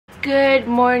Good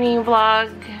morning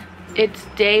vlog. It's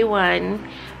day one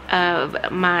of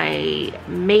my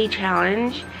May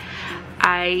challenge.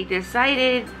 I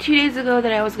decided 2 days ago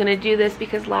that I was gonna do this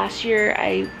because last year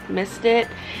I missed it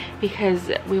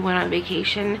because we went on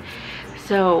vacation.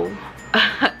 So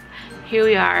here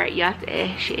we are.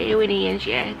 Winnie and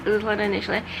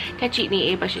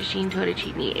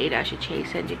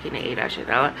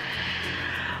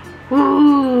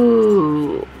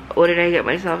Ooh, what did I get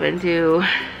myself into?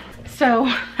 So,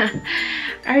 I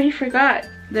already forgot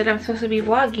that I'm supposed to be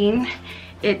vlogging.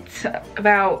 It's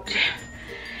about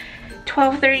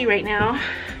 12:30 right now,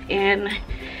 and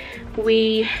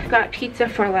we got pizza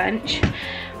for lunch.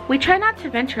 We try not to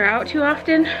venture out too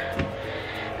often,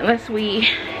 unless we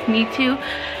need to,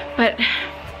 but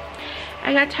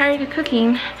I got tired of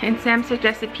cooking, and Sam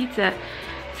suggested pizza,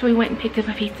 so we went and picked up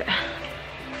a pizza.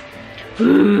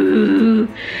 Ooh,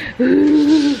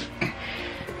 ooh.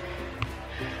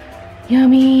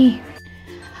 Yummy.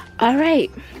 All right,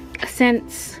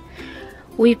 since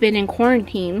we've been in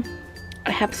quarantine,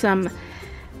 I have some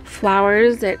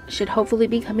flowers that should hopefully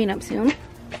be coming up soon.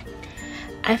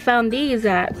 I found these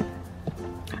at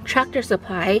Tractor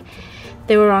Supply.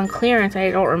 They were on clearance. I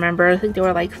don't remember. I think they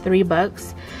were like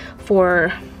 $3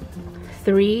 for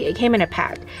 3. It came in a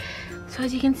pack. So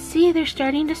as you can see, they're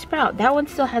starting to sprout. That one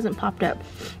still hasn't popped up.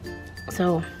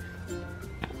 So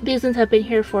these ones have been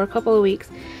here for a couple of weeks,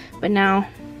 but now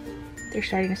they're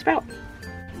starting to sprout.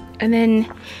 And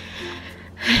then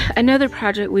another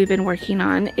project we've been working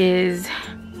on is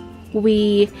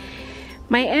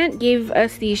my aunt gave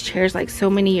us these chairs like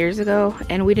so many years ago,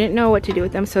 and we didn't know what to do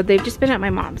with them, so they've just been at my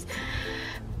mom's.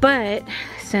 But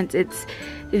since it's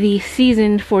the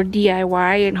season for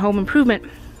DIY and home improvement,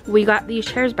 we got these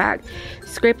chairs back,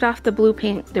 scraped off the blue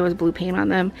paint. There was blue paint on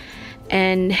them,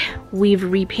 and we've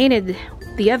repainted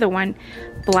the other one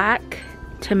black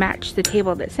to match the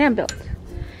table that Sam built,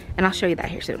 and I'll show you that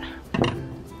here soon.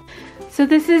 So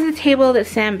this is the table that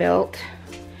Sam built.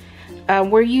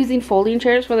 We're using folding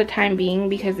chairs for the time being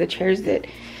because the chairs that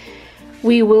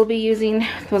we will be using,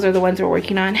 those are the ones we're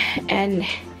working on. And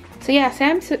so yeah,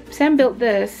 Sam built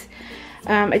this.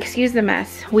 Excuse the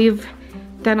mess. We've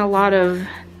done a lot of,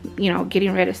 you know,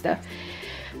 getting rid of stuff,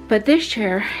 but this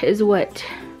chair is what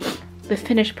the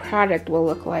finished product will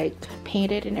look like,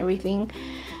 painted and everything.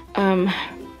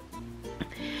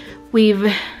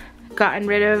 We've gotten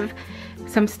rid of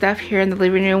some stuff here in the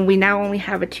living room. We now only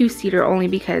have a 2-seater, only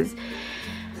because,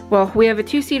 well, we have a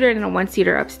 2-seater and a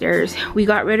 1-seater upstairs. We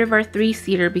got rid of our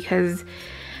 3-seater because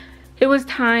it was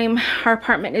time. Our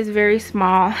apartment is very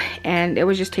small and it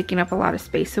was just taking up a lot of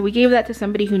space, so we gave that to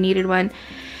somebody who needed one.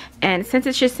 And since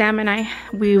it's just Sam and I,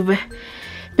 we've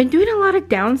been doing a lot of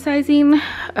downsizing,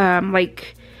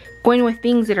 like going with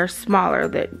things that are smaller,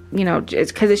 that, you know,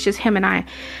 just because it's just him and I.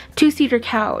 2-seater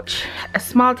couch, a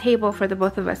small table for the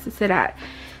both of us to sit at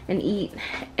and eat.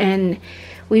 And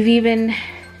we've even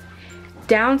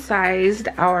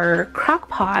downsized our crock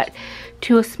pot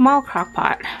to a small crock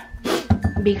pot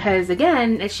because,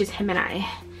 again, it's just him and I.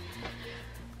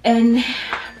 And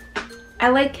I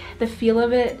like the feel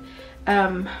of it.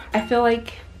 I feel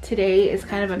like today is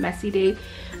kind of a messy day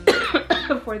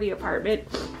for the apartment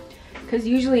because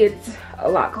usually it's a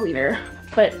lot cleaner,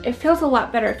 but it feels a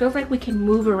lot better. It feels like we can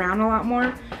move around a lot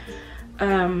more.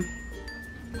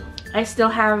 I still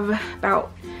have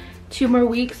about 2 more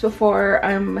weeks before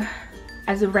I'm,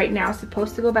 as of right now,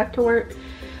 supposed to go back to work.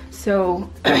 So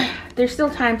there's still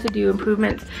time to do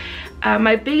improvements.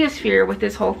 My biggest fear with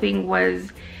this whole thing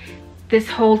was this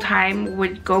whole time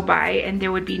would go by and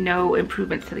there would be no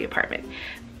improvements to the apartment.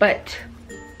 But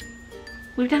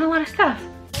we've done a lot of stuff.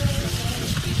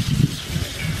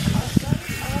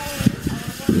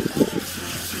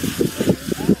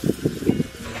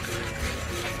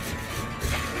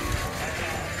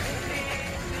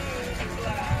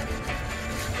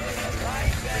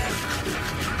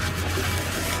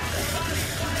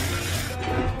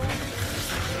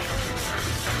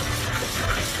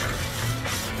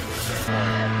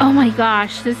 Oh my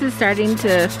gosh, this is starting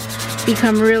to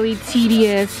become really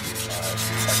tedious.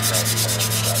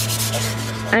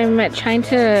 I'm trying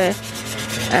to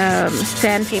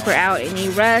sandpaper out any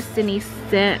rust, any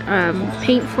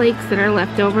paint flakes that are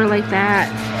left over like that.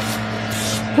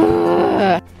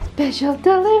 Special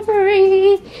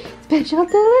delivery! Special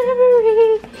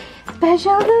delivery!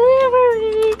 Special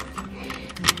delivery!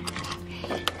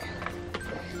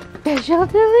 Special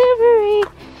delivery!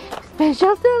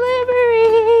 Special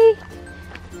delivery!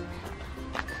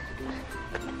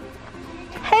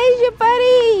 Hey, your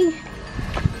buddy!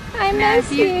 I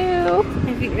miss you.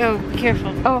 Oh,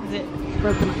 careful. Oh, is it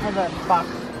broken? I have a box.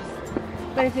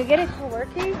 But if you get it to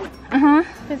working,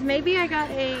 because maybe I got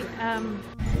a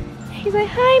He's like,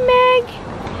 hi Meg,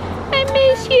 I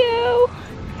miss you.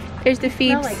 There's the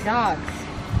feet. Smell like dogs.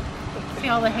 See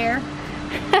all the hair?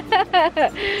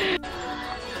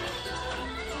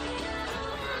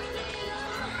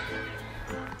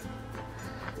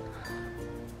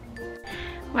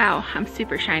 Wow, I'm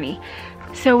super shiny.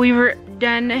 So we were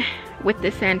done with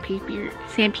the sandpaper.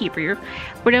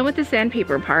 We're done with the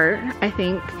sandpaper part, I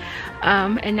think.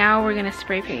 And now we're gonna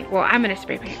spray paint. Well, I'm gonna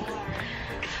spray paint.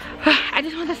 I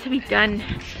just want this to be done.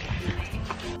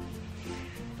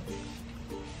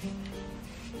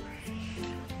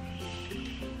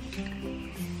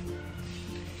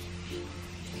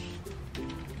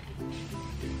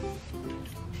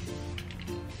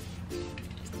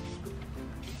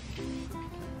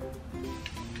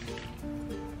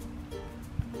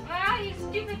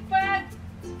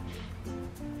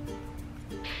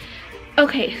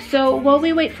 Okay, so while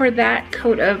we wait for that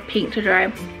coat of paint to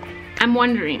dry, I'm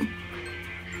wondering,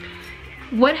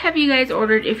 what have you guys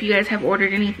ordered, if you guys have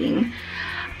ordered anything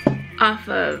off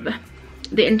of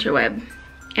the interweb?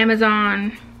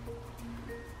 Amazon,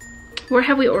 where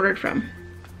have we ordered from?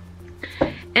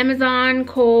 Amazon,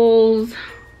 Kohl's,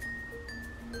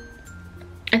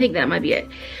 I think that might be it.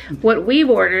 What we've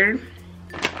ordered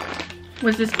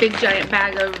was this big giant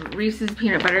bag of Reese's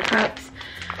peanut butter cups.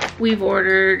 We've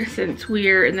ordered, since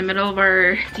we're in the middle of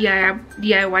our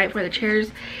DIY for the chairs,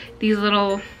 these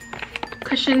little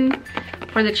cushion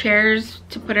for the chairs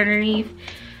to put underneath.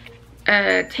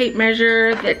 A tape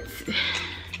measure that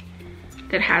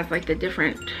has like the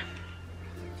different,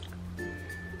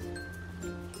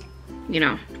 you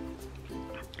know,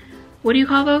 what do you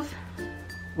call those?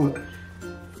 What?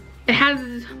 It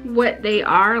has what they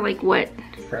are, like what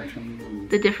Fraction.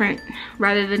 the different,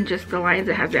 rather than just the lines,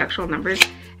 it has the actual numbers.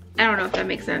 I don't know if that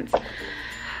makes sense.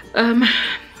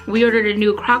 We ordered a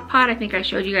new crock pot. I think I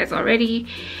showed you guys already.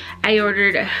 I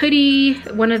ordered a hoodie,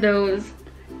 one of those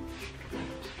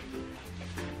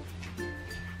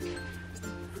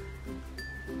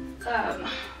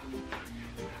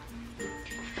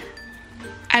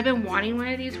I've been wanting one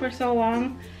of these for so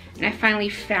long, and I finally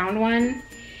found one.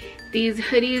 These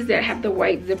hoodies that have the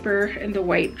white zipper and the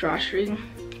white drawstring.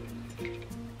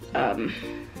 An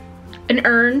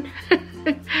urn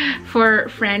for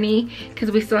Franny,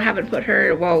 because we still haven't put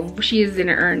her, well, she is in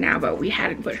an urn now, but we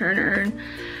hadn't put her in an urn.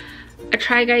 A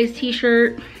Try Guys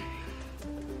t-shirt.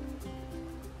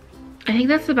 I think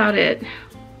that's about it.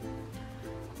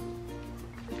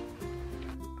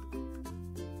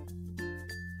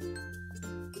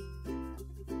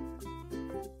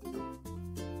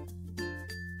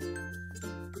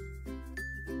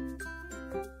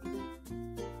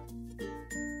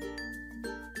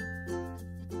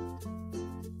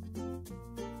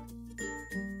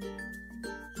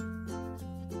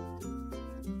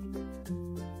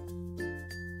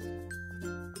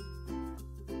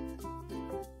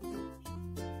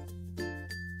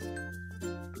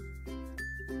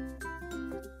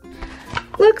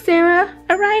 Look, Sarah,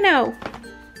 a rhino.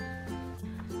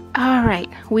 All right,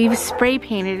 we've spray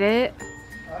painted it.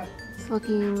 It's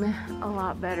looking a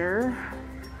lot better.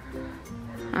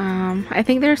 I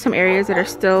think there are some areas that are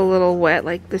still a little wet,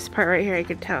 like this part right here, I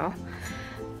could tell.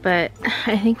 But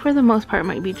I think for the most part it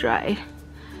might be dry.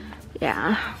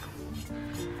 Yeah.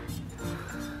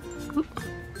 Oop.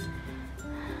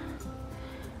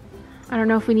 I don't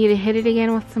know if we need to hit it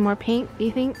again with some more paint, do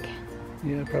you think?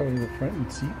 Yeah, probably the front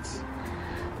and seats.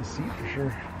 The seat for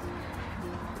sure.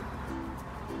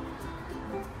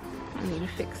 I need to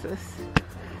fix this.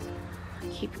 I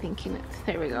keep thinking it's,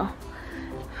 there we go.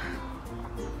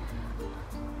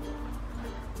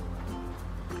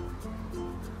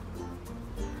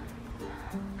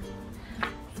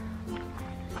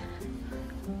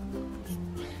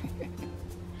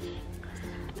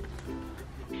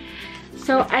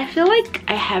 So I feel like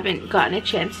I haven't gotten a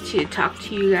chance to talk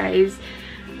to you guys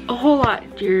a whole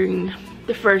lot during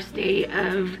the first day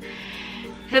of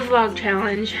the vlog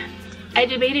challenge. I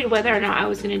debated whether or not I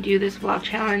was going to do this vlog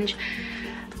challenge,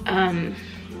 and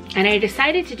I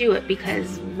decided to do it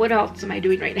because what else am I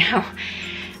doing right now?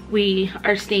 We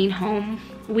are staying home.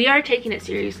 We are taking it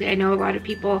seriously. I know a lot of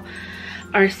people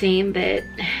are saying that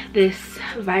this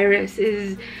virus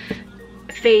is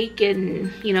fake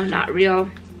and, you know, not real.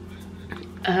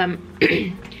 I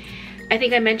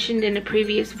think I mentioned in a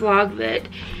previous vlog that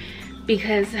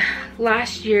because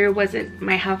last year wasn't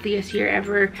my healthiest year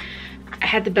ever, I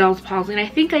had the Bell's palsy, and I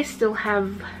think I still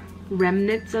have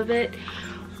remnants of it,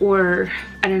 or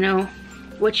I don't know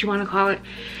what you want to call it,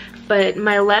 but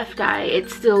my left eye,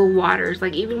 it still waters.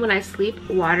 Like even when I sleep,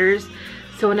 it waters.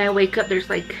 So when I wake up,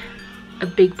 there's like a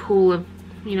big pool of,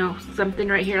 you know, something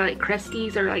right here like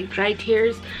crusties or like dry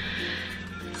tears.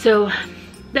 So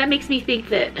that makes me think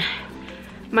that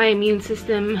my immune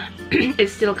system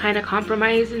is still kind of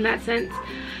compromised in that sense.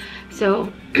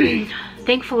 So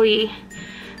thankfully,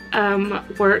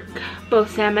 work,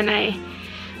 both Sam and I,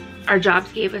 our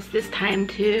jobs gave us this time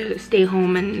to stay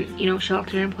home and, you know,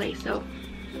 shelter in place. So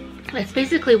that's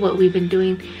basically what we've been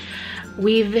doing.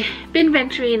 We've been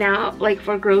venturing out like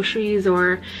for groceries,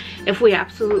 or if we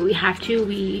absolutely have to,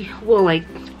 we will like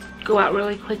go out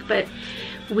really quick. But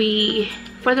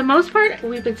for the most part,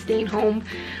 we've been staying home.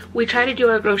 We try to do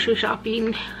our grocery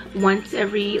shopping once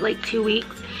every like 2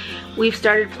 weeks. We've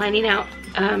started planning out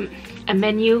a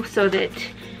menu so that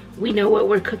we know what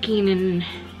we're cooking, and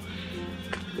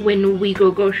when we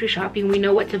go grocery shopping, we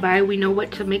know what to buy, we know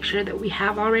what to make sure that we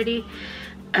have already.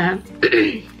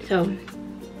 So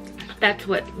that's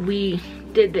what we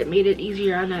did that made it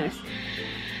easier on us.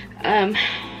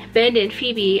 Ben and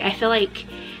Phoebe, I feel like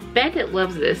Bandit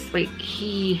loves this. Like,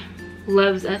 he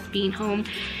loves us being home.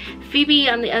 Phoebe,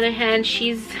 on the other hand,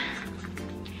 she's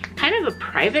kind of a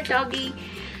private doggy.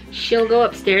 She'll go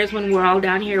upstairs when we're all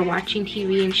down here watching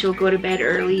TV, and she'll go to bed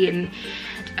early. And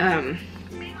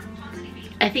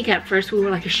I think at first we were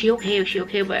like, is she okay? Is she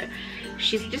okay? But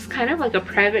she's just kind of like a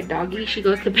private doggy. She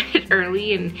goes to bed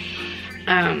early, and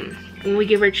when we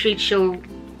give her treats, she'll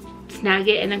snag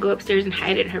it and then go upstairs and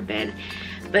hide it in her bed.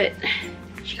 But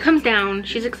she comes down,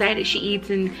 she's excited, she eats,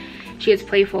 and she gets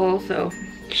playful, so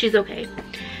she's okay.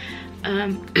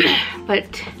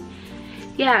 But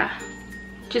yeah,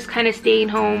 just kind of staying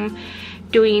home,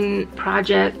 doing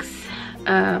projects.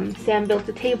 Sam built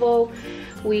a table.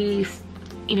 We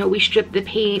stripped the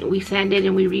paint, we sanded,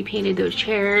 and we repainted those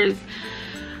chairs.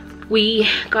 We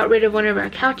got rid of one of our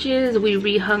couches. We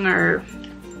rehung our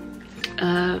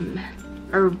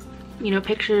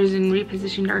pictures and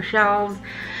repositioned our shelves.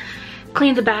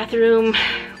 Cleaned the bathroom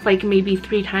like maybe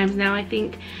 3 times now, I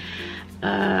think.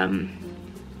 Vacuumed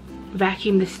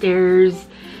the stairs.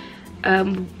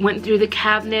 Went through the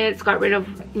cabinets, got rid of,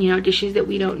 dishes that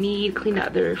we don't need. Cleaned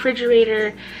out the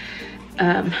refrigerator.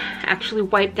 Actually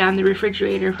wiped down the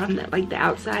refrigerator from the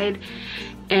outside.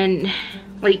 And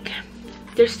like,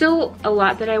 there's still a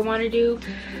lot that I want to do,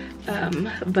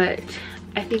 but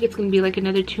I think it's gonna be like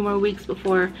another 2 more weeks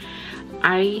before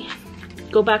I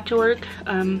go back to work.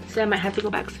 Sam might have to go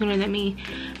back sooner than me,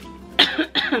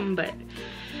 but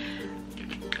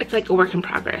it's like a work in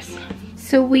progress.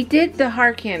 So we did the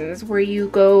Harkins, where you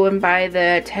go and buy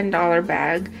the $10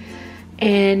 bag,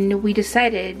 and we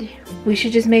decided we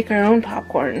should just make our own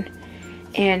popcorn.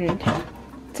 And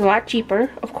it's a lot cheaper,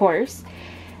 of course.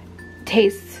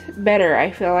 Tastes better,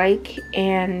 I feel like,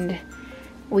 and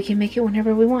we can make it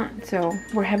whenever we want. So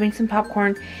we're having some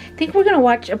popcorn. I think we're gonna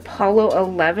watch Apollo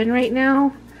 11 right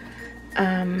now.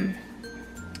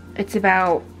 It's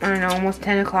about, I don't know, almost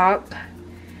 10 o'clock.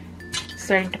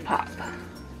 Starting to pop.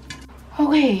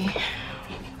 Okay,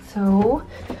 so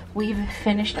we've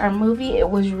finished our movie. It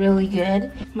was really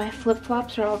good. My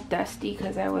flip-flops are all dusty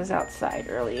because I was outside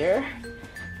earlier.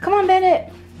 Come on,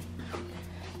 Bennett.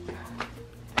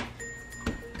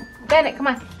 Bennett, come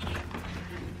on.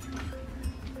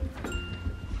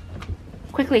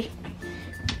 Quickly.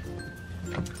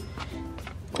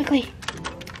 Quickly.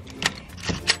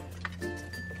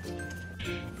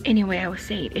 Anyway, I was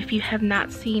saying, if you have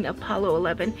not seen Apollo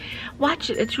 11, watch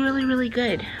it. It's really, really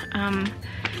good.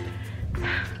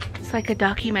 It's like a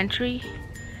documentary,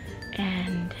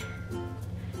 and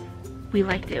we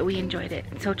liked it. We enjoyed it.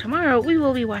 So tomorrow we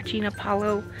will be watching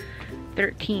Apollo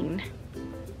 13.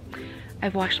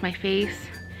 I've washed my face.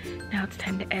 Now it's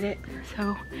time to edit.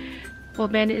 So while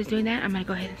Bandit is doing that, I'm gonna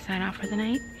go ahead and sign off for the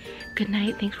night. Good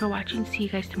night. Thanks for watching. See you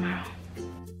guys tomorrow.